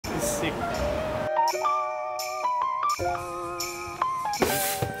sick.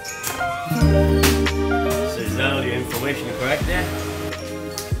 So is that all your information correct there?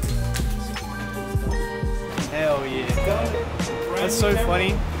 Hell yeah. That's so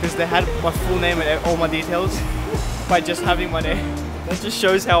funny because they had my full name and all my details by just having my name. That just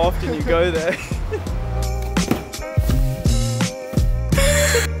shows how often you go there.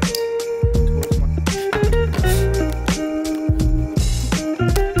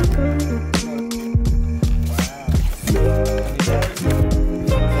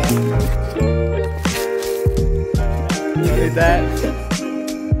 Need that.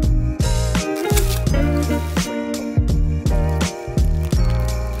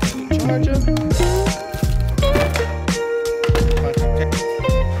 Charger.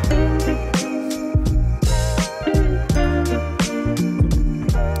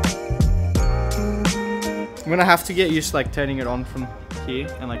 I'm gonna have to get used to like turning it on from here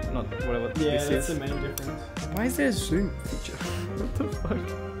and like not whatever this that's is. the main difference. Why is there a zoom feature? What the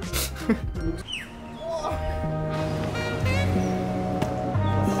fuck?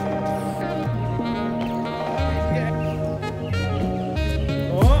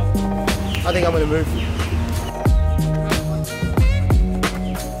 I think I'm gonna move.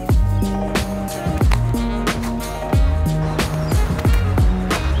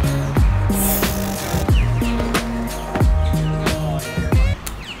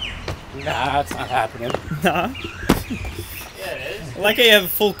 Nah, it's not happening. Nah. Yeah, it is. I like how you have a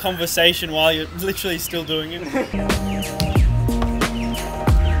full conversation while you're literally still doing it.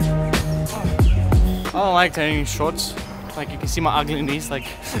 I don't like taking shots. Like you can see my ugly knees like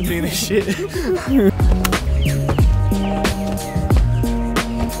doing this shit.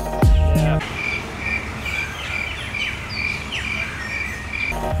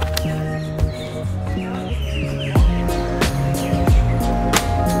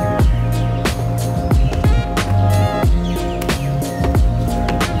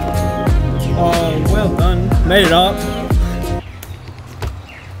 Oh, well done. Made it up.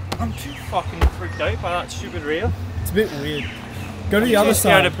 I'm too fucking freaked out by that stupid reel. It's a bit weird. Go to the other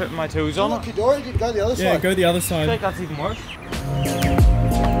side. To put my toes on it. You already did go the other side. Yeah, go the other I side. think that's even worse.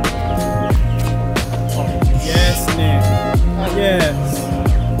 Yes, Nick. Yes.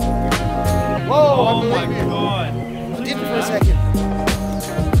 Whoa, Oh my unbelievable. god. I did it for a second.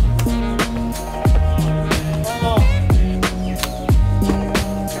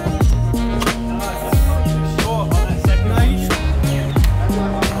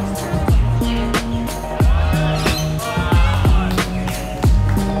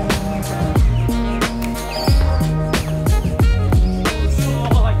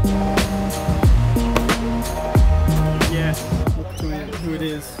 Who it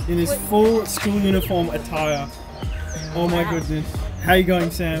is in his full school uniform attire. Oh my goodness. How you going,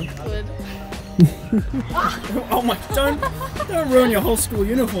 Sam? Good. Oh my, don't ruin your whole school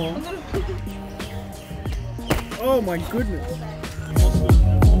uniform. Oh my goodness.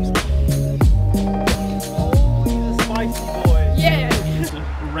 Spicy boy. Yeah.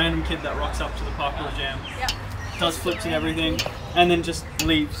 A random kid that rocks up to the parkour jam. Yeah. Does flips and everything, and then just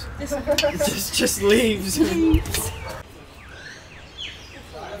leaves. just leaves.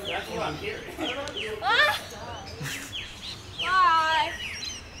 Ah! Bye.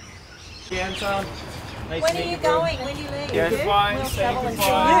 Yeah, Anton. Nice When are you going? When do you leave? Yes. Goodbye, We'll say travel and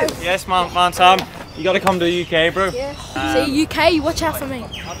goodbye. see you. Yes, man, Tom. You gotta come to the UK, bro. Yeah. See you, UK. Watch out for me.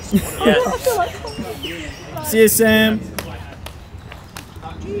 Yes. See you, Sam.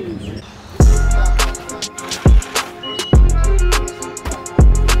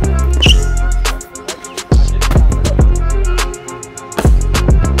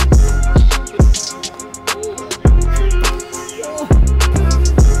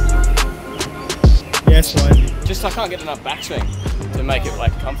 Yes, SYD. Just I can't get enough backswing to make it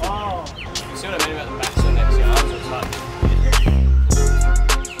like comfortable. You see what I mean about the backswing next to your arms? It's like,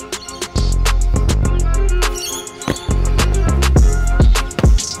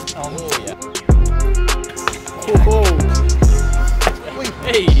 oh yeah. Oh.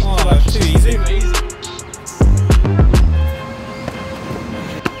 Hey! Oh, too easy. Too easy.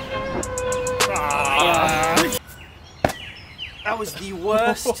 That was the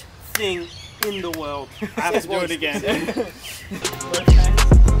worst thing in the world. I have to do it again.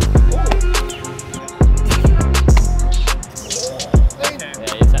 Yeah,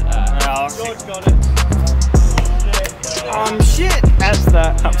 you take that. George got it. Shit! That's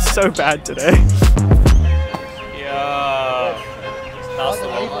that. I'm so bad today. Yeah. That's the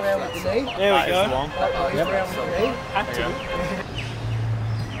Leave one. around with the knee. There we That is go. the one. Leave around with the knee. Had to.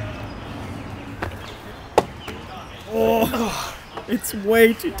 Oh. It's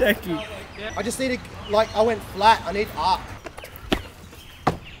way too techy. I just need to, like, I went flat. I need arc.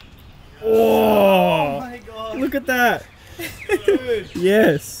 Oh, my god. look at that.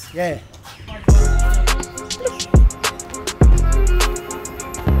 Yes. Yeah.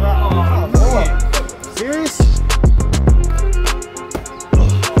 Oh, serious?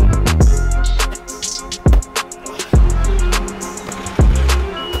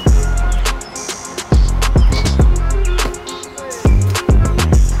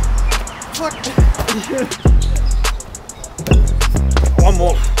 One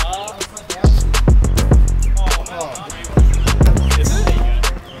more.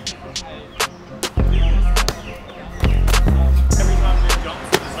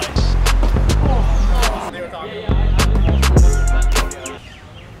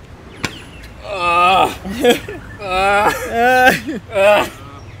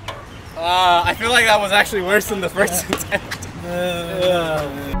 I feel like that was actually worse than the first attempt.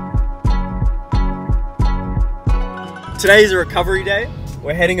 Today's a recovery day.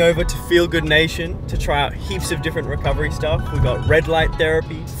 We're heading over to Feel Good Nation to try out heaps of different recovery stuff. We've got red light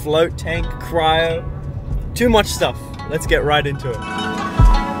therapy, float tank, cryo, too much stuff. Let's get right into it.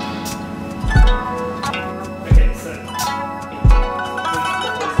 Okay, so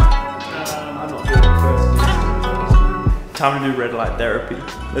I'm not doing it first. Time to do red light therapy.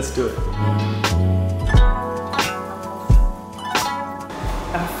 Let's do it.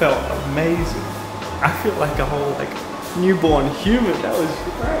 That felt amazing. I feel like a whole newborn human. That was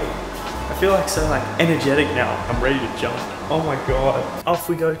great. I feel like so energetic now. I'm ready to jump. Oh my god. Off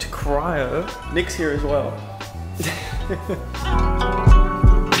we go to cryo. Nick's here as well.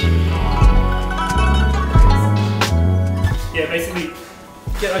 yeah, basically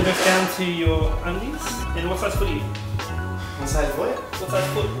get undressed down to your undies. And what size foot are you? What size what? What size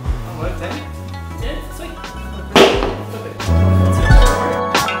foot? I'm 10. 10? Sweet. Perfect.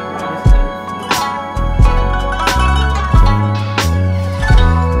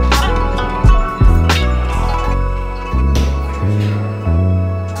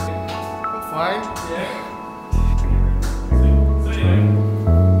 Fine. So anyway,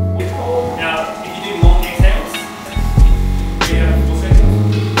 now if you do long exhales, we have 4 seconds.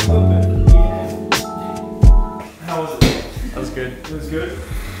 How was it? That was good. It was good.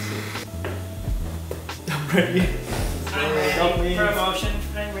 I'm ready. I'm ready for emotion.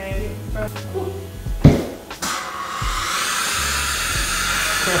 I'm ready. There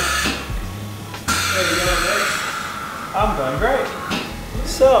you go, mate. I'm doing great.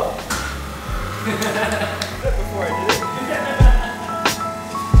 What's up? Before I did it.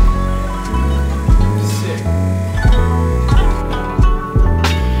 Sick.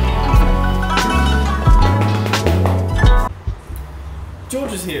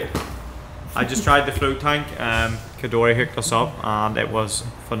 George is here. I just tried the float tank. Kadori hooked us up and it was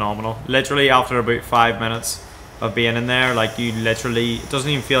phenomenal. Literally after about 5 minutes of being in there, you literally, it doesn't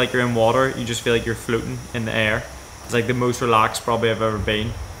even feel like you're in water, you just feel like you're floating in the air. It's like the most relaxed probably I've ever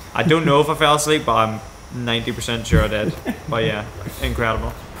been. I don't know if I fell asleep, but I'm 90% sure I did. But yeah,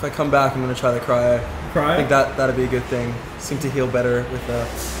 incredible. If I come back, I'm gonna try the cryo. Cryo? I think that'd be a good thing. Seem to heal better with 7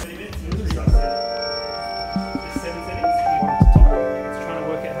 settings. Just trying to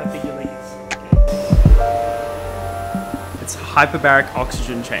work out how big your leg is. It's a hyperbaric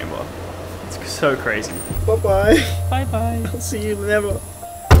oxygen chamber. It's so crazy. Bye bye. I'll see you never.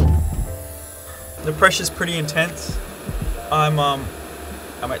 The pressure's pretty intense. I'm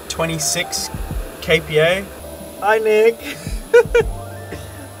at 26 kPa. Hi Nick.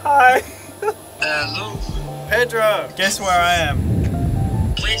 Hi. Hello. Pedro. Guess where I am?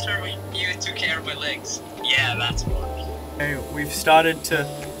 Place where you took care of my legs. Yeah, that's one. Okay, we've started to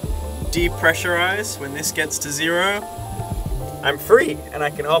depressurize. When this gets to 0, I'm free and I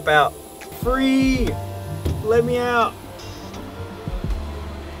can hop out. Free! Let me out.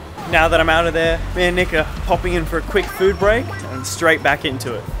 Now that I'm out of there, me and Nick are popping in for a quick food break and straight back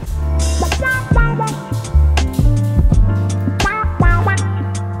into it.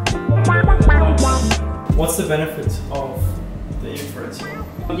 What's the benefits of the infrared sauna?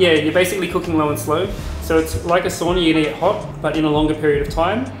 Yeah, you're basically cooking low and slow. So it's like a sauna, you're gonna get hot, but in a longer period of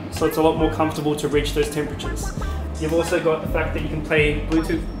time. So it's a lot more comfortable to reach those temperatures. You've also got the fact that you can play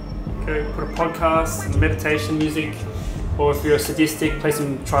Bluetooth, put a podcast, meditation music, or if you're sadistic, play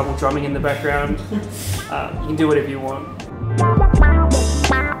some tribal drumming in the background. You can do whatever you want.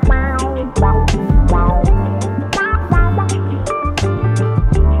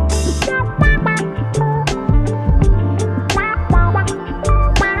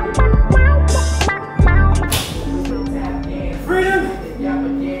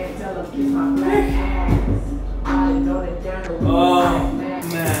 Oh.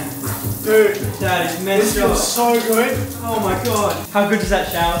 Dude, that is This mental. feels so good. Oh my god. How good does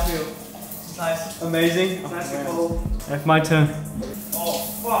that shower feel? Nice. Amazing. Nice and cold. It's my turn. Oh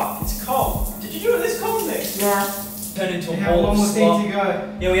fuck, it's cold. Did you do it this cold thing? Yeah. Turn into a We have ball one of more slop. thing to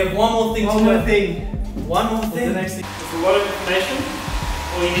go. Yeah, we have one more thing One to more go. thing. One more What's thing. the next thing? It's a lot of information.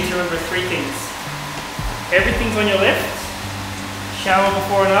 All you need to remember 3 things. Everything's on your left. Shower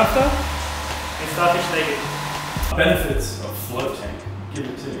before and after. And starfish naked. Benefits of float tank. Give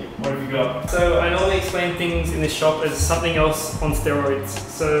it to me. What have you got? So I normally explain things in this shop as something else on steroids.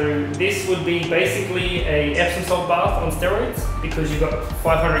 So this would be basically a Epsom salt bath on steroids because you've got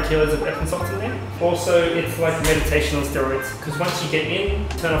 500 kilos of Epsom salts in there. Also, it's like meditation on steroids because once you get in,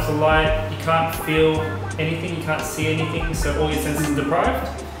 turn off the light, you can't feel anything, you can't see anything, so all your senses are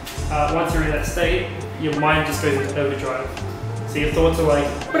deprived. Once you're in that state, your mind just goes into overdrive. So your thoughts are like,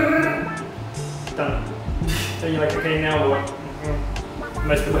 done. And you're like, okay, now what?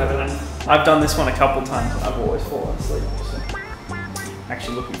 Most people have that. I've done this one a couple times and I've always fallen asleep. So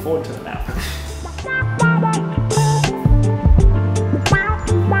actually looking forward to the nap.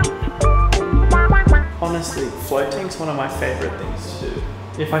 Honestly, float tank's one of my favorite things to do.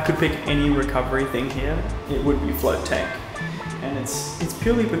 If I could pick any recovery thing here, it would be float tank. And it's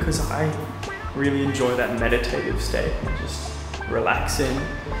purely because I really enjoy that meditative state and just relaxing.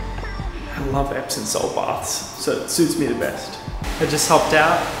 I love Epsom salt baths, so it suits me the best. I just hopped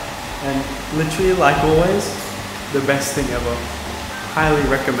out and literally, like always, the best thing ever. Highly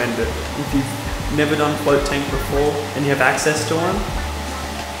recommend it. If you've never done float tank before and you have access to one,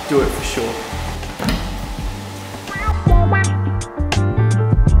 do it for sure.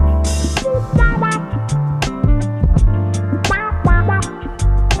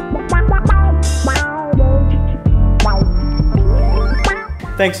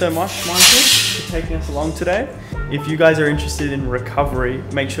 Thanks so much, Michael, for taking us along today. If you guys are interested in recovery,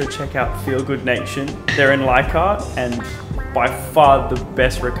 make sure to check out Feel Good Nation. They're in Leichhardt and by far the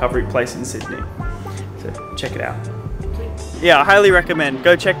best recovery place in Sydney. So check it out. Yeah, I highly recommend.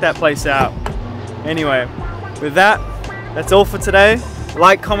 Go check that place out. Anyway, with that, that's all for today.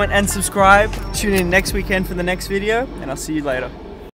 Like, comment, and subscribe. Tune in next weekend for the next video, and I'll see you later.